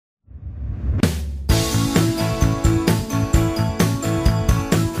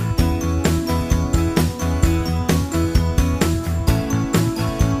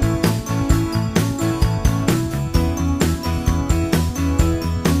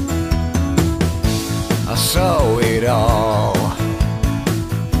I saw it all.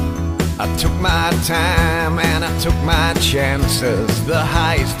 I took my time and I took my chances, the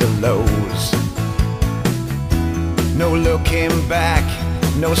highs, the lows. No looking back,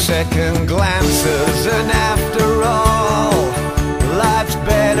 no second glances. And after all, life's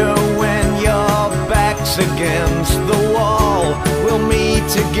better when your back's against the wall. We'll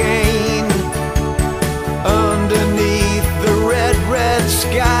meet again underneath the red, red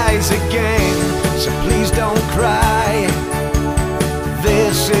skies again. So please don't cry.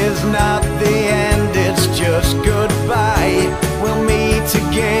 This is not the end, it's just goodbye. We'll meet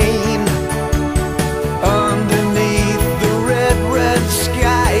again underneath the red, red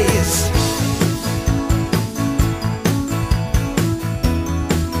skies.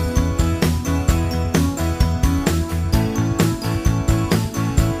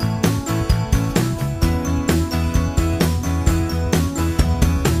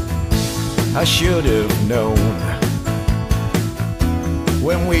 I should have known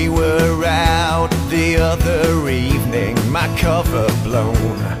when we were out the other evening, my cover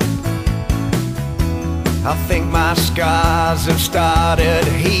blown. I think my scars have started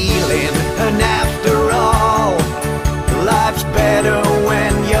healing. And after all, life's better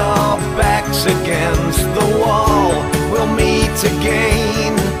when your back's against the wall. We'll meet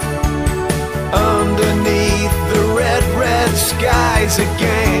again underneath the red, red skies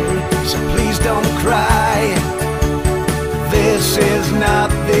again. So please don't cry. This is not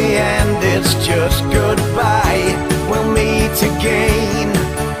the end, it's just goodbye. We'll meet again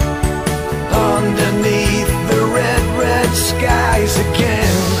underneath the red, red skies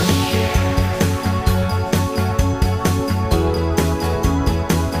again.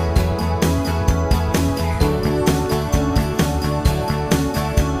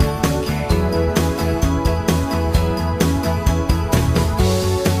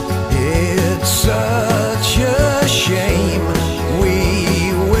 Such a shame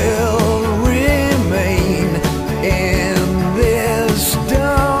we will remain in this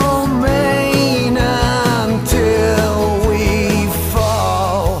domain until we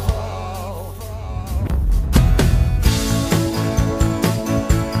fall.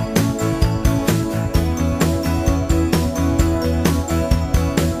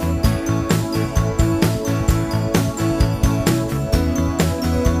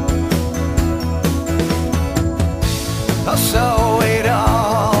 I saw it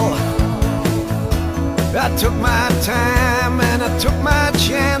all. I took my time and I took my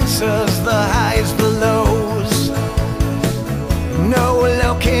chances, the highs, the lows. No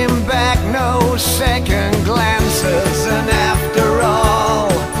looking back, no second glances. And after all,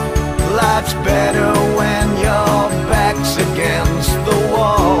 life's better when your back's against the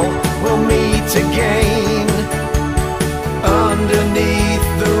wall. We'll meet again underneath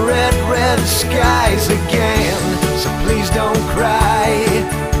the red, red skies again. So please don't cry.